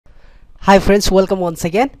Hi friends, welcome once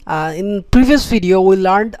again. In previous video we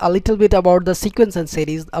learned a little bit about the sequence and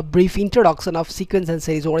series, a brief introduction of sequence and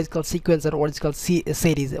series, what is called sequence and what is called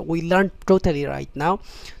series. We learned totally right now.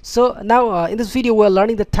 So now in this video we are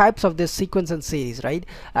learning the types of this sequence and series, right?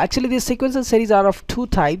 Actually these sequence and series are of two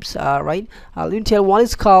types, right? Let me tell you, one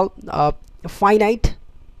is called finite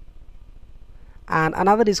and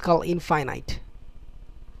another is called infinite.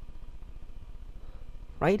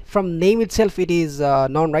 Right, from name itself it is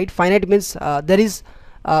known, right? Finite means there is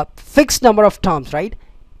a fixed number of terms, right?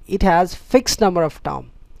 It has fixed number of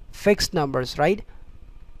fixed numbers, right?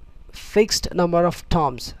 Fixed number of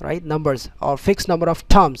terms, right? Numbers or fixed number of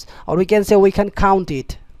terms, or we can say we can count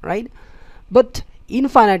it, right? But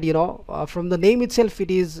infinite, from the name itself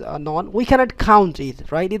it is known, we cannot count it,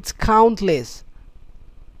 right? It's countless.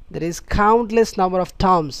 There is countless number of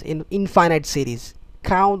terms in infinite series.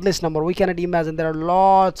 Countless number, we cannot imagine. There are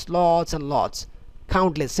lots and lots,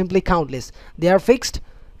 countless, simply countless. They are fixed,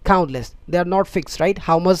 countless. They are not fixed, right?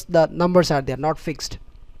 How much the numbers are there? Not fixed.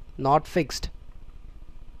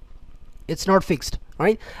 It's not fixed,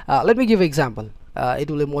 right? Let me give an example. It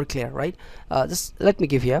will be more clear, right? Just let me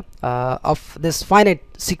give here of this finite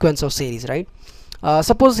sequence of series, right?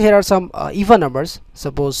 Suppose here are some even numbers.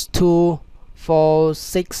 Suppose 2, 4,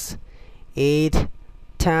 6, 8,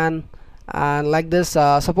 10, and like this,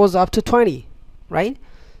 suppose up to 20, right?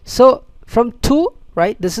 So from 2,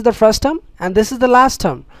 right, this is the first term and this is the last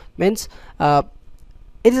term, means it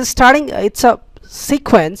is starting, it's a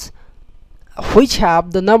sequence which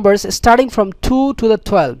have the numbers starting from 2 to the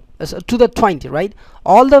 12 to the 20, right?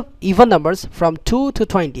 All the even numbers from 2 to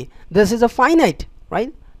 20. This is a finite,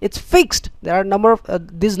 right? It's fixed. There are number of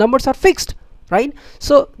these numbers are fixed, right?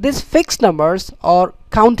 So these fixed numbers are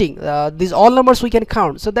counting, these all numbers we can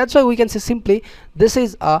count. So that's why we can say simply this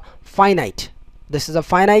is a finite. This is a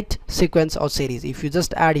finite sequence or series. If you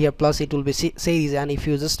just add here plus, it will be series, and if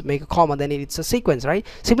you just make a comma, then it's a sequence, right?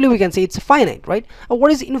 Simply we can say it's finite, right?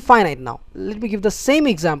 What is infinite now? Let me give the same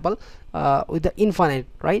example with the infinite,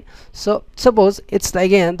 right? So suppose it's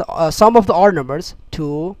again the sum of the odd numbers,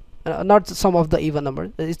 2, not the sum of the even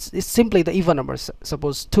numbers, it's simply the even numbers.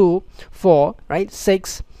 Suppose 2, 4, right,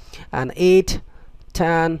 6 and 8,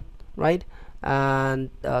 10, right, and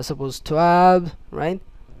suppose 12, right,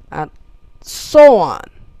 and so on,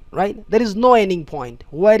 right? There is no ending point.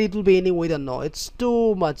 Where it will be ending, we don't know. It's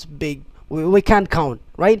too much big, we can't count,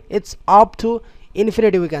 right? It's up to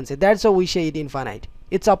infinity, we can say. That's why we say it infinite.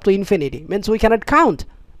 It's up to infinity, means we cannot count,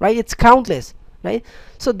 right? It's countless, right?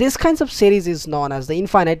 So this kinds of series is known as the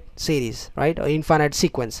infinite series, right, or infinite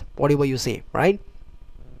sequence, whatever you say, right?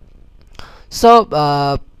 So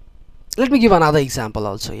let me give another example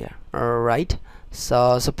also here, right?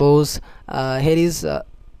 So suppose here is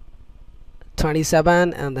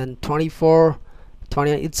 27 and then 24,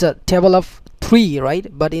 20. It's a table of 3, right,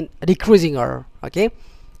 but in decreasing order, okay?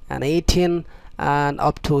 And 18 and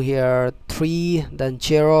up to here 3, then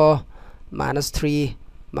 0, -3,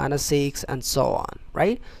 -6, and so on,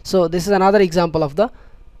 right? So this is another example of the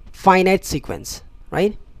finite sequence,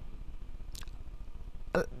 right?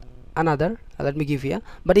 Another, let me give here,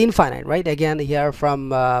 but infinite, right? Again here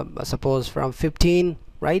from suppose from 15,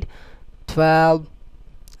 right, 12,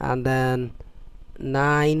 and then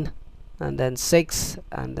 9, and then 6,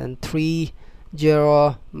 and then 3,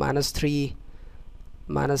 0, -3,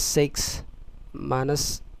 -6,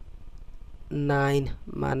 -9,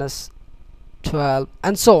 -12,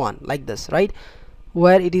 and so on, like this, right?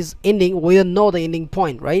 Where it is ending, we don't know the ending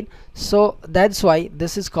point, right? So that's why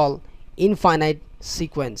this is called infinite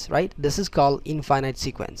sequence, right? This is called infinite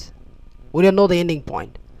sequence. We don't know the ending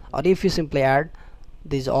point. Or if you simply add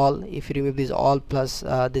these all, if you remove this all plus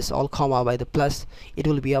this all comma by the plus, it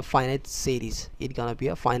will be a finite series. It's gonna be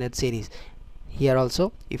a finite series. Here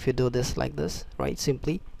also, if you do this like this, right,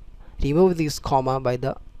 simply remove this comma by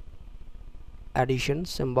the addition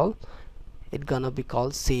symbol, it's gonna be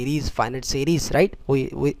called series, finite series, right?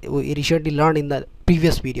 We recently learned in the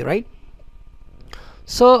previous video, right?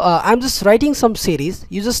 So I'm just writing some series.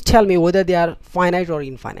 You just tell me whether they are finite or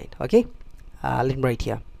infinite, okay? Let me write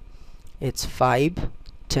here. It's 5,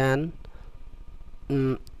 10,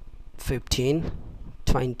 15,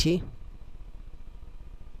 20.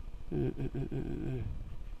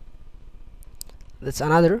 That's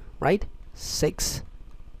another, right? 6,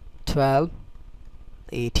 12,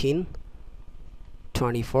 18,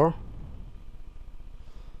 24,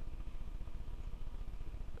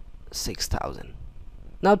 6,000.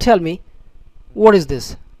 Now tell me, what is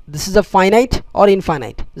this? This is a finite or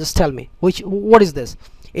infinite? Just tell me what is this?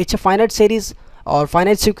 It's a finite series or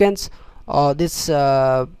finite sequence, or this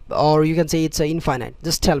or you can say it's a infinite.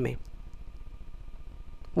 Just tell me.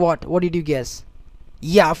 What did you guess?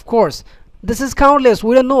 Yeah, of course, this is countless.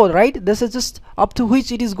 We don't know, right? This is just up to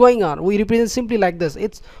which it is going on. We represent simply like this.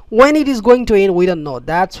 It's when it is going to end, we don't know.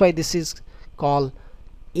 That's why this is called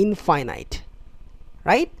infinite,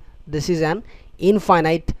 right? This is an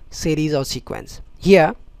infinite series or sequence.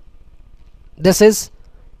 Here this is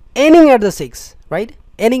ending at the 6, right?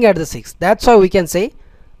 Ending at the 6. That's why we can say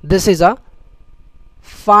this is a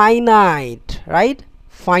finite, right?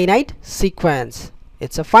 Finite sequence.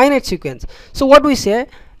 It's a finite sequence. So what we say,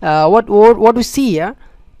 what we see here,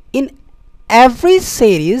 in every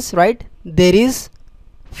series, right, there is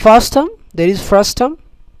first term,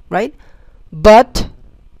 right? But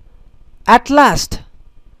at last,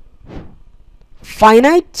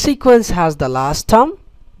 finite sequence has the last term,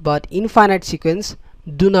 but infinite sequence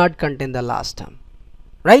do not contain the last term,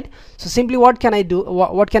 right? So simply what can I do,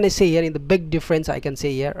 what can I say here? In the big difference I can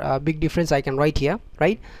say here, big difference I can write here,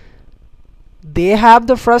 right? They have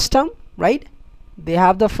the first term, right? They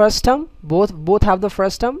have the first term, both have the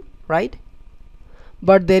first term, right?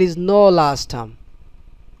 But there is no last term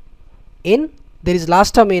in, there is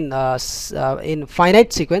last term in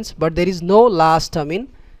finite sequence, but there is no last term in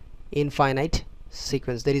infinite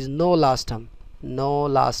sequence. There is no last term,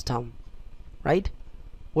 right?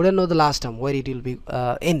 We don't know the last term where it will be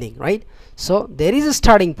ending, right? So there is a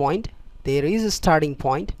starting point,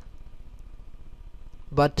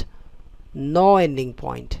 but no ending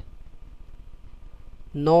point,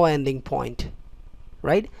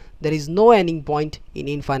 right? There is no ending point in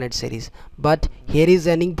infinite series, but here is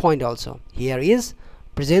ending point also. Here is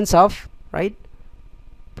presence of, right,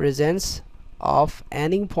 presence of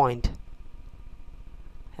ending point.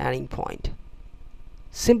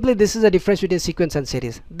 Simply this is the difference between sequence and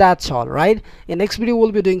series. That's all, right? In next video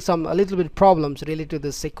we'll be doing some a little bit problems related to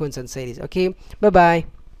the sequence and series. Okay, bye bye.